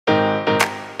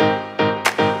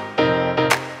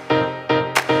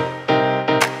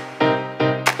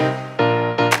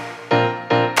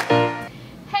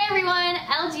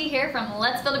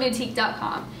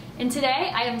elleboutique.com, and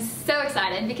today I am so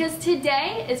excited because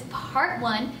today is part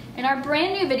 1 in our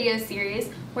brand new video series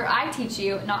where I teach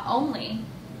you not only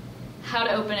how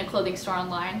to open a clothing store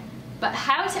online, but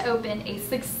how to open a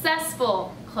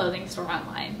successful clothing store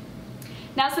online.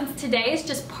 Now, since today is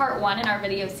just part 1 in our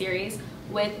video series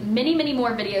with many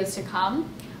more videos to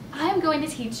come, I'm going to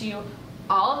teach you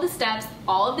all of the steps,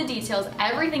 all of the details,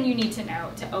 everything you need to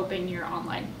know to open your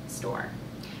online store.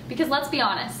 Because let's be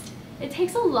honest, it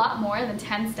takes a lot more than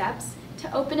 10 steps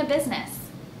to open a business.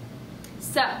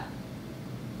 So,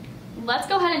 let's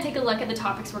go ahead and take a look at the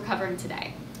topics we're covering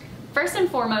today. First and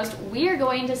foremost, we are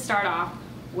going to start off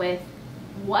with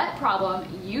what problem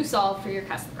you solve for your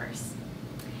customers.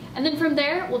 And then from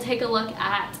there, we'll take a look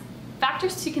at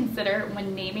factors to consider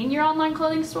when naming your online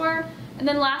clothing store. And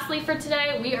then lastly for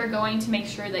today, we are going to make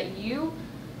sure that you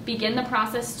begin the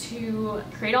process to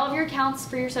create all of your accounts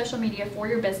for your social media for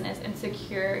your business and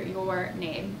secure your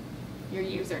name, your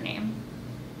username.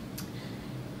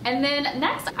 And then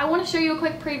next, I want to show you a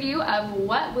quick preview of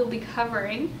what we'll be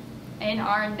covering in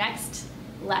our next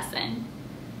lesson.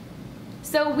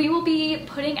 So we will be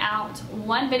putting out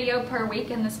 1 video per week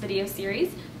in this video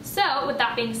series. So with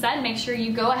that being said, make sure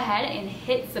you go ahead and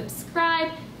hit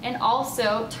subscribe and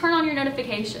also turn on your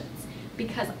notifications,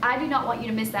 because I do not want you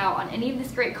to miss out on any of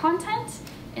this great content,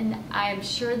 and I'm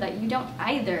sure that you don't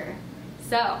either.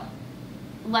 So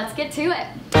let's get to it.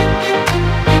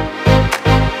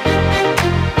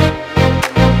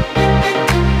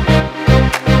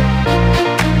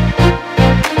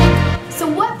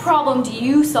 So what problem do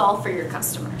you solve for your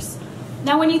customers?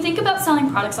 Now, when you think about selling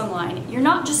products online, you're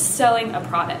not just selling a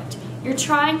product. You're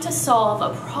trying to solve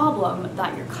a problem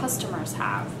that your customers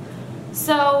have.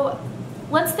 So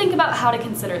let's think about how to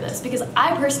consider this, because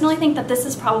I personally think that this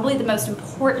is probably the most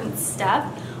important step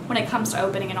when it comes to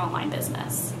opening an online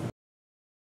business.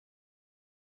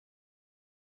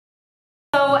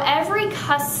 So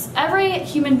every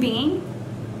human being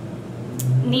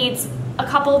needs a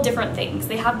couple of different things.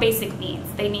 They have basic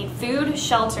needs. They need food,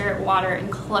 shelter, water,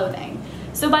 and clothing.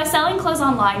 So by selling clothes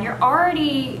online, you've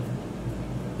already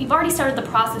started the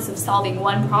process of solving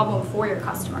one problem for your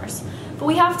customers. But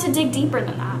we have to dig deeper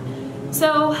than that.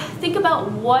 So think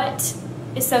about what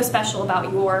is so special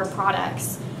about your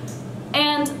products.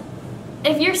 And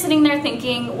if you're sitting there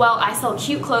thinking, well, I sell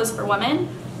cute clothes for women,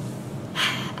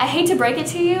 I hate to break it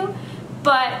to you,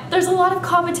 but there's a lot of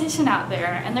competition out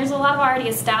there, and there's a lot of already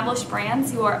established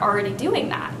brands who are already doing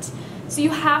that. So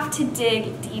you have to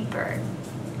dig deeper.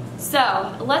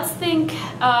 So let's think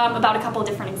about a couple of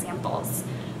different examples.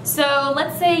 So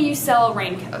let's say you sell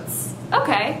raincoats.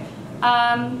 Okay,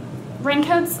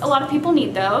 raincoats, a lot of people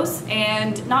need those,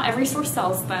 and not every store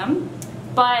sells them,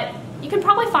 but you can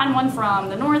probably find one from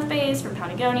the North Face, from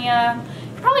Patagonia.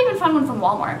 You can probably even find one from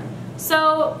Walmart.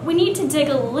 So we need to dig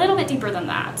a little bit deeper than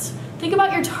that. Think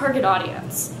about your target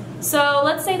audience. So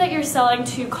let's say that you're selling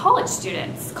to college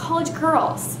students, college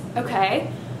girls,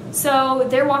 okay? So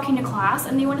they're walking to class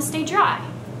and they want to stay dry.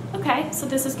 Okay, so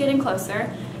this is getting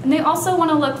closer. And they also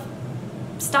want to look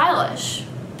stylish.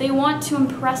 They want to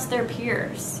impress their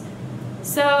peers.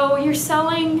 So you're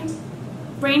selling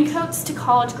raincoats to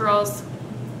college girls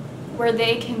where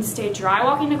they can stay dry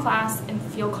walking to class and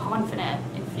feel confident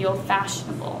and feel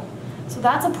fashionable. So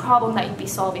that's a problem that you'd be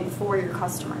solving for your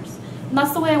customers. And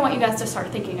that's the way I want you guys to start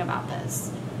thinking about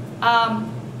this.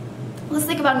 Let's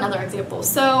think about another example.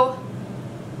 So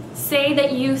say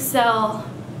that you sell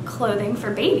clothing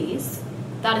for babies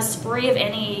that is free of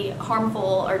any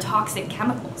harmful or toxic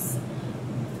chemicals.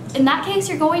 In that case,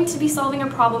 you're going to be solving a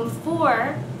problem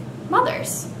for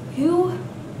mothers who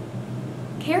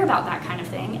care about that kind of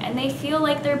thing, and they feel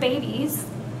like their babies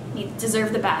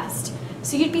deserve the best.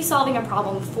 So you'd be solving a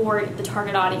problem for the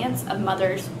target audience of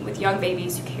mothers with young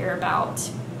babies who care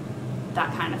about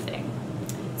that kind of thing.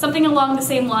 Something along the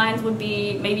same lines would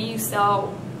be maybe you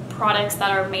sell products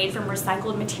that are made from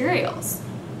recycled materials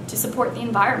to support the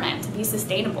environment, to be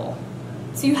sustainable.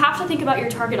 So you have to think about your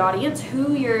target audience,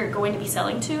 who you're going to be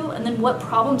selling to, and then what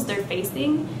problems they're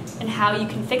facing and how you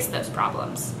can fix those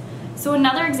problems. So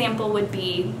another example would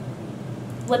be,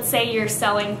 let's say you're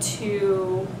selling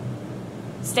to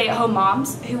stay-at-home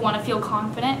moms who want to feel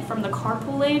confident from the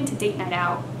carpooling to date night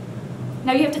out.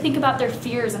 Now you have to think about their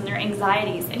fears and their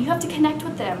anxieties, and you have to connect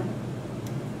with them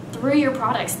through your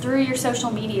products, through your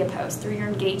social media posts, through your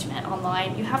engagement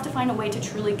online. You have to find a way to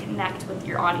truly connect with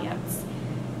your audience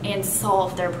and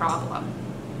solve their problem.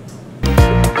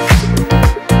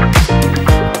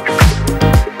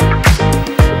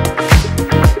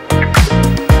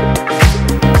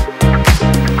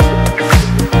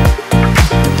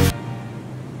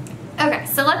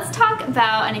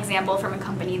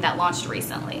 launched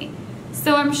recently.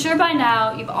 So I'm sure by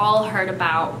now you've all heard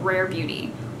about Rare Beauty,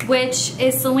 which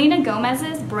is Selena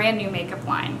Gomez's brand new makeup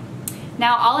line.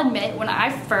 Now, I'll admit, when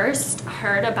I first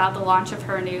heard about the launch of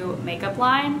her new makeup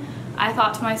line, I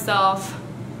thought to myself,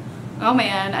 oh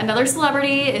man, another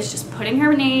celebrity is just putting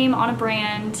her name on a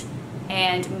brand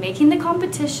and making the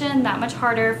competition that much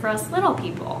harder for us little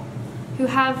people who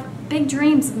have big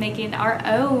dreams of making our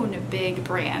own big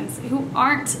brands who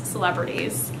aren't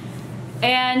celebrities.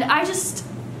 And I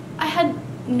had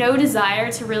no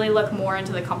desire to really look more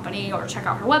into the company or check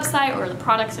out her website or the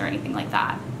products or anything like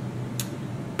that.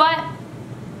 But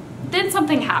then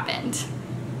something happened.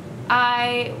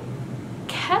 I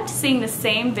kept seeing the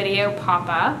same video pop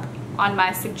up on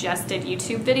my suggested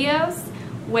YouTube videos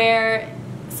where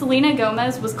Selena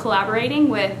Gomez was collaborating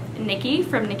with Nikki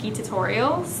from Nikki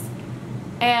Tutorials.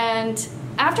 And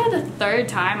after the third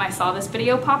time I saw this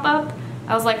video pop up,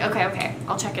 I was like, okay,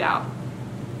 I'll check it out.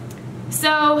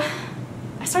 So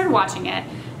I started watching it,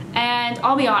 and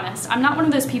I'll be honest, I'm not one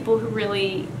of those people who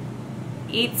really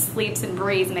eats, sleeps, and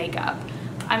breathes makeup.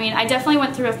 I mean, I definitely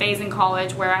went through a phase in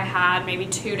college where I had maybe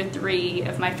 2 to 3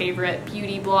 of my favorite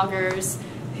beauty bloggers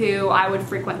who I would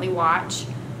frequently watch.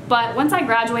 But once I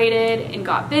graduated and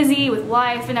got busy with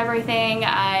life and everything,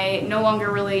 I no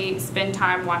longer really spend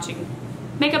time watching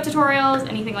makeup tutorials,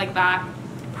 anything like that.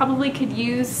 Probably could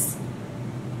use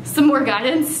some more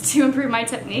guidance to improve my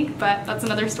technique, but that's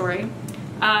another story.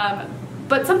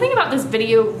 But something about this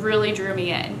video really drew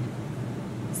me in.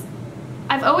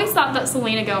 I've always thought that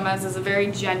Selena Gomez is a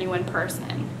very genuine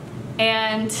person,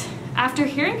 and after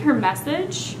hearing her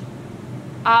message,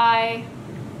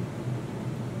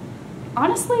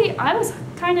 honestly, I was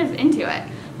kind of into it.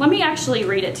 Let me actually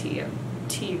read it to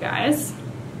you guys.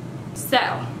 So,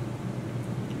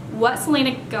 what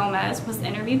Selena Gomez was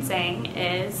interviewed saying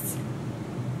is,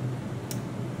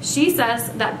 she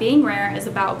says that being rare is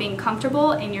about being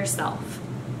comfortable in yourself.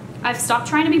 I've stopped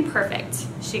trying to be perfect,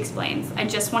 she explains. I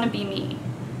just want to be me.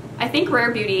 I think Rare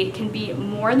Beauty can be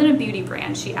more than a beauty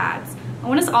brand, she adds. I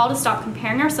want us all to stop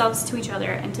comparing ourselves to each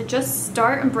other and to just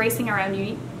start embracing our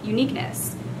own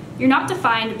uniqueness. You're not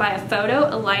defined by a photo,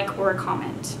 a like, or a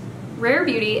comment. Rare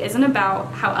Beauty isn't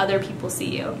about how other people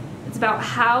see you. It's about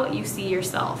how you see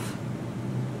yourself.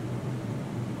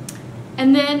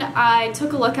 And then I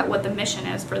took a look at what the mission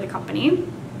is for the company.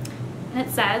 And it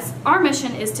says, our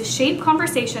mission is to shape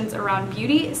conversations around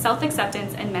beauty,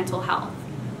 self-acceptance, and mental health.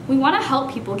 We want to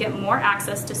help people get more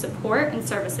access to support and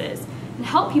services and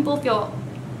help people feel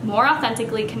more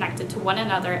authentically connected to one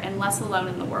another and less alone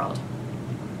in the world.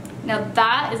 Now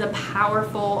that is a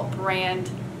powerful brand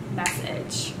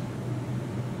message.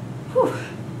 Whew.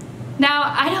 Now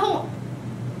I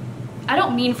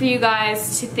don't mean for you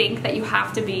guys to think that you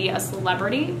have to be a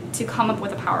celebrity to come up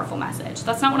with a powerful message.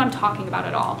 That's not what I'm talking about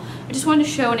at all. I just wanted to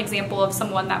show an example of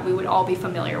someone that we would all be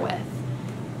familiar with.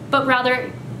 But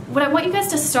rather, what I want you guys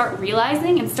to start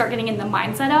realizing and start getting in the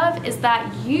mindset of is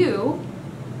that you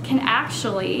can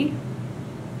actually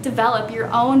develop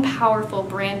your own powerful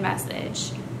brand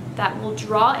message that will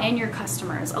draw in your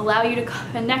customers, allow you to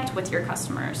connect with your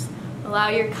customers, allow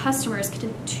your customers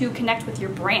to connect with your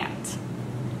brand.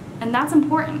 And that's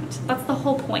important. That's the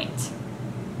whole point.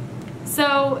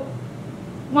 So,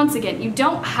 once again, you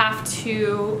don't have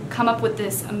to come up with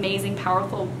this amazing,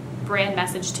 powerful brand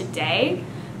message today,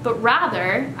 but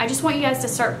rather, I just want you guys to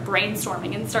start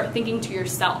brainstorming and start thinking to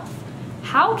yourself,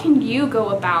 how can you go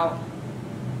about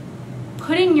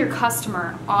putting your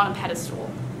customer on a pedestal?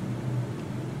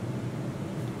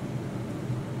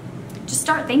 Just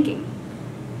start thinking.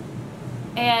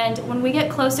 And when we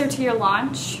get closer to your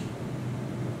launch,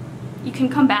 you can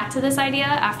come back to this idea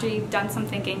after you've done some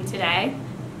thinking today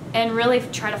and really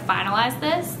try to finalize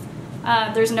this.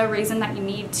 There's no reason that you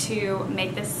need to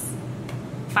make this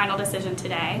final decision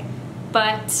today,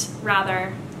 but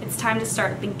rather it's time to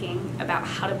start thinking about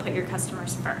how to put your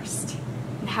customers first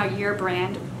and how your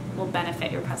brand will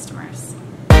benefit your customers.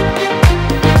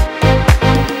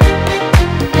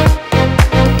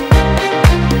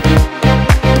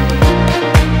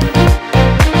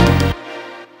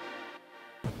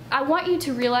 I want you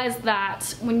to realize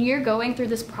that when you're going through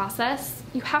this process,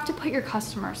 you have to put your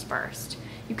customers first.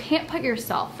 You can't put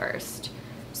yourself first.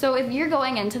 So if you're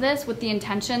going into this with the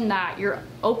intention that you're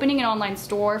opening an online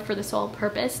store for the sole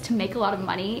purpose to make a lot of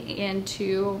money and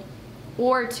to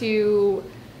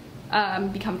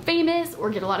become famous or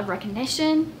get a lot of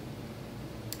recognition,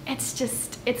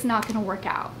 it's not gonna work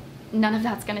out. None of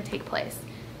that's gonna take place.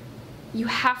 You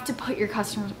have to put your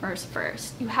customers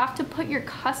first. You have to put your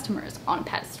customers on a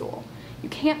pedestal. You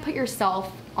can't put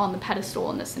yourself on the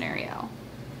pedestal in this scenario.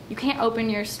 You can't open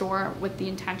your store with the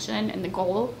intention and the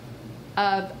goal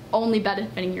of only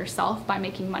benefiting yourself by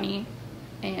making money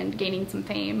and gaining some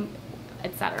fame,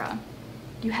 etc.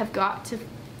 You have got to,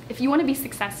 if you want to be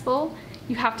successful,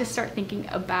 you have to start thinking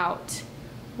about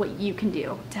what you can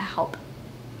do to help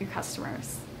your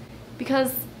customers,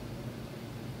 because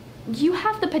you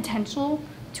have the potential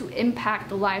to impact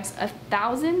the lives of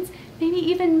thousands, maybe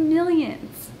even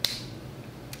millions.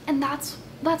 And that's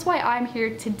why I'm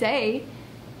here today,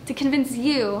 to convince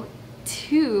you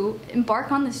to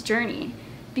embark on this journey,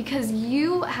 because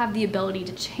you have the ability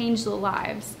to change the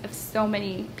lives of so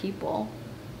many people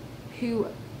who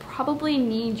probably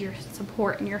need your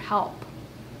support and your help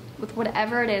with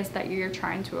whatever it is that you're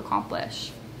trying to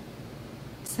accomplish.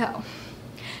 So,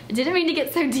 I didn't mean to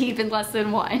get so deep in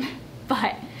lesson 1,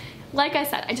 but like I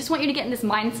said, I just want you to get in this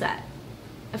mindset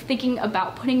of thinking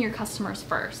about putting your customers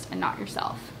first and not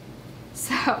yourself.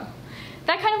 So,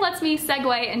 that kind of lets me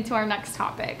segue into our next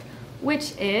topic,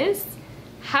 which is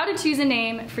how to choose a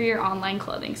name for your online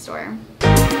clothing store.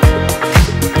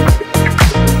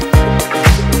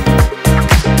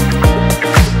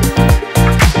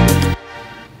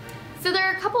 So there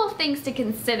are a couple of things to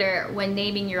consider when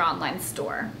naming your online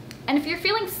store. And if you're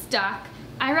feeling stuck,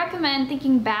 I recommend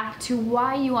thinking back to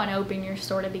why you want to open your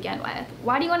store to begin with.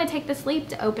 Why do you want to take this leap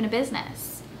to open a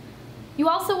business? You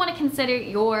also want to consider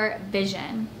your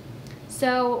vision.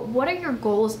 So what are your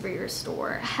goals for your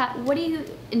store? What do you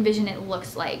envision it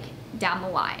looks like down the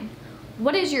line?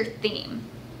 What is your theme?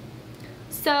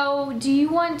 So do you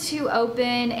want to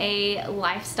open a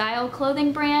lifestyle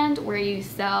clothing brand where you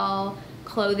sell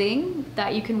clothing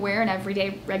that you can wear in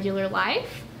everyday regular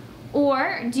life?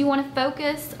 Or do you want to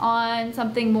focus on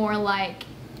something more like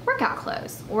workout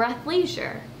clothes or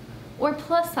athleisure or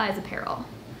plus size apparel?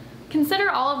 Consider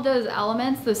all of those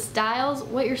elements, those styles,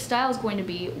 what your style is going to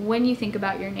be when you think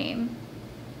about your name.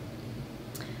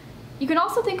 You can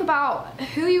also think about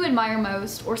who you admire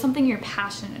most or something you're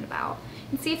passionate about,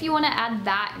 and see if you want to add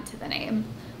that into the name.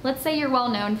 Let's say you're well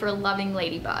known for loving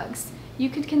ladybugs. You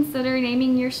could consider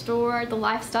naming your store the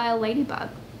Lifestyle Ladybug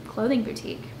Clothing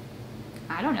Boutique.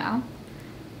 I don't know.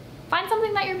 Find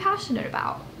something that you're passionate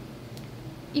about.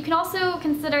 You can also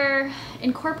consider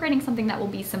incorporating something that will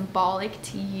be symbolic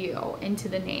to you into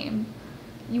the name.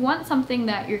 You want something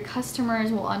that your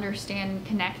customers will understand and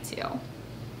connect to,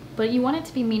 but you want it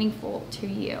to be meaningful to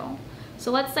you.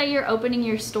 So let's say you're opening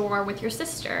your store with your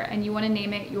sister and you want to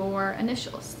name it your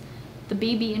initials, the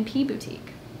BB&P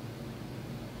Boutique.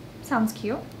 Sounds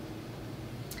cute.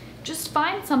 Just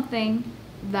find something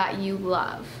that you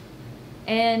love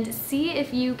and see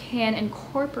if you can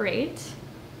incorporate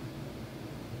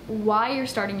why you're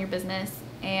starting your business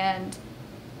and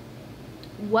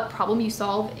what problem you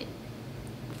solve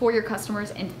for your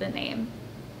customers into the name.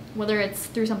 Whether it's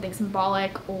through something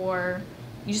symbolic or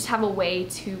you just have a way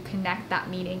to connect that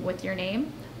meaning with your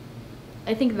name.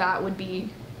 I think that would be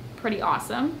pretty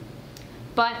awesome.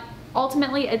 But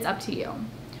ultimately, it's up to you.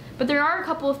 But there are a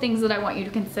couple of things that I want you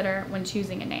to consider when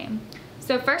choosing a name.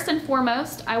 So first and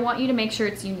foremost, I want you to make sure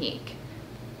it's unique.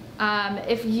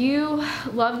 If you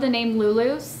love the name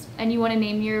Lulu's and you want to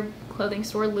name your clothing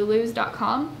store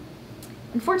lulus.com,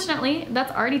 unfortunately,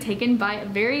 that's already taken by a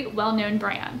very well-known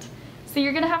brand. So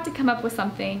you're going to have to come up with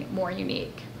something more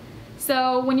unique.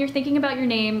 So when you're thinking about your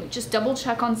name, just double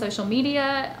check on social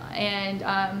media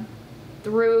and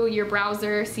through your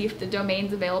browser, see if the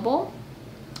domain's available.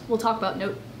 We'll talk about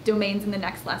domains in the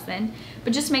next lesson,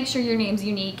 but just make sure your name's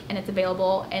unique and it's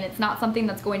available and it's not something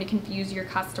that's going to confuse your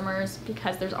customers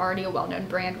because there's already a well-known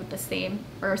brand with the same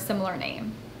or a similar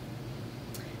name.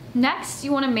 Next,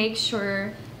 you want to make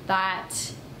sure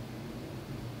that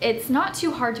it's not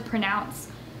too hard to pronounce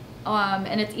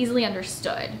and it's easily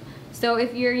understood. So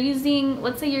if you're using,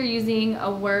 let's say you're using a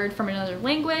word from another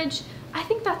language, I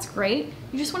think that's great.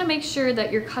 You just want to make sure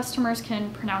that your customers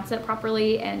can pronounce it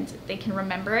properly and they can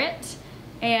remember it,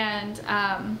 and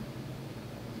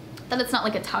that it's not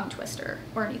like a tongue twister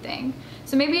or anything.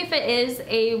 So maybe if it is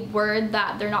a word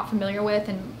that they're not familiar with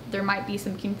and there might be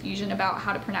some confusion about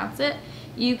how to pronounce it,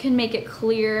 you can make it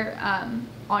clear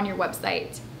on your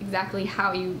website exactly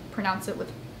how you pronounce it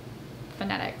with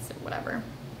phonetics or whatever.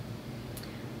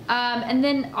 And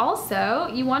then also,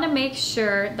 you want to make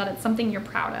sure that it's something you're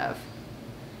proud of.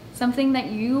 Something that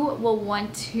you will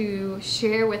want to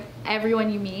share with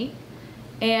everyone you meet.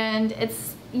 And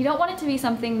you don't want it to be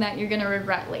something that you're going to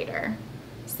regret later.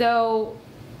 So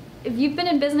if you've been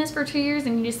in business for 2 years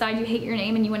and you decide you hate your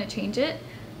name and you want to change it,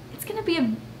 it's going to be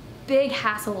a big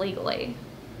hassle legally.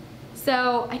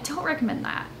 So I don't recommend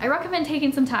that. I recommend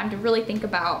taking some time to really think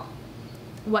about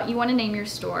what you want to name your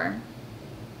store,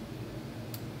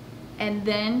 and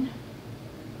then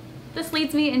This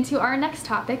leads me into our next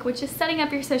topic, which is setting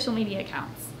up your social media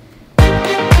accounts.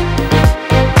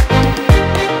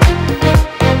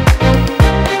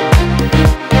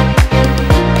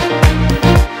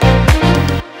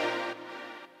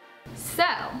 So,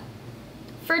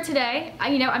 for today,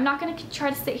 I'm not going to try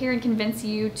to sit here and convince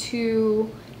you to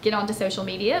get onto social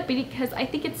media, because I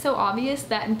think it's so obvious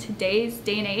that in today's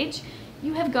day and age,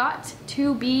 you have got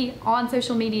to be on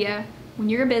social media when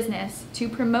you're a business to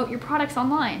promote your products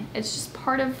online. It's just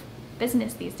part of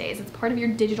business these days. It's part of your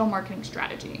digital marketing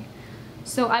strategy.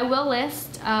 So I will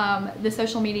list the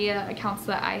social media accounts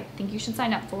that I think you should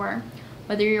sign up for.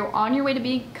 Whether you're on your way to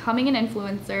becoming an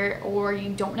influencer or you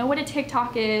don't know what a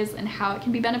TikTok is and how it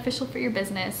can be beneficial for your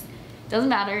business, doesn't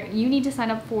matter. You need to sign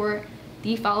up for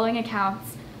the following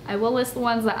accounts. I will list the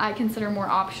ones that I consider more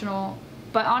optional,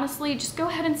 but honestly, just go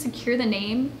ahead and secure the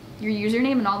name, your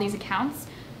username in all these accounts.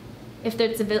 If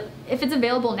it's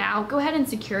available now, go ahead and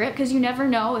secure it, because you never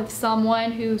know if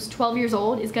someone who's 12 years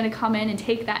old is going to come in and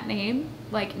take that name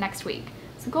like next week.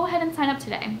 So go ahead and sign up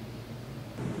today.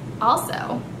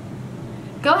 Also,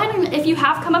 go ahead and, if you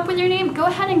have come up with your name, go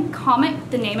ahead and comment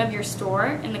the name of your store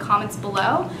in the comments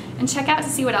below and check out to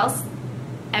see what else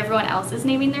everyone else is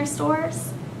naming their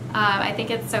stores. I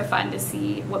think it's so fun to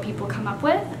see what people come up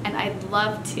with, and I'd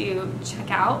love to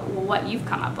check out what you've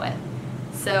come up with.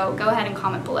 So go ahead and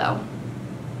comment below.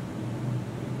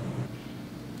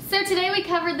 So today we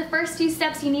covered the first few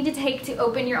steps you need to take to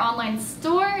open your online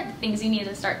store, the things you need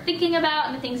to start thinking about,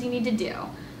 and the things you need to do.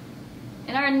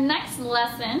 In our next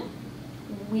lesson,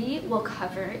 we will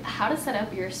cover how to set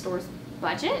up your store's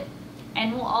budget,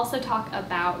 and we'll also talk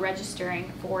about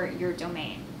registering for your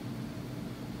domain.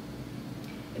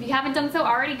 If you haven't done so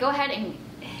already, go ahead and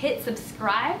hit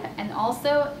subscribe and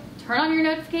also turn on your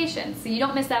notifications so you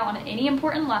don't miss out on any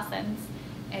important lessons,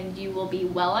 and you will be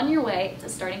well on your way to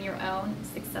starting your own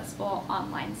successful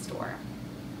online store.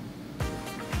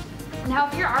 Now,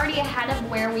 if you're already ahead of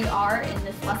where we are in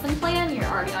this lesson plan, you're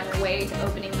already on your way to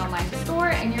opening an online store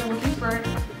and you're looking for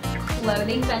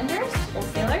clothing vendors,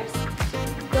 wholesalers,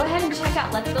 go ahead and check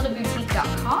out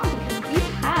letsbuildaboutique.com, because we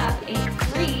have a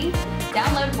free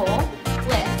downloadable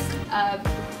list of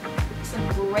some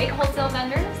great wholesale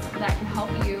vendors that can help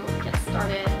you get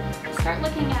started, start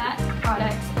looking at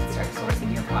products, and start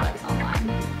sourcing your products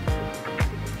online.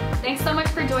 Thanks so much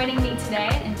for joining me today,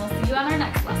 and we'll see you on our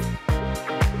next lesson.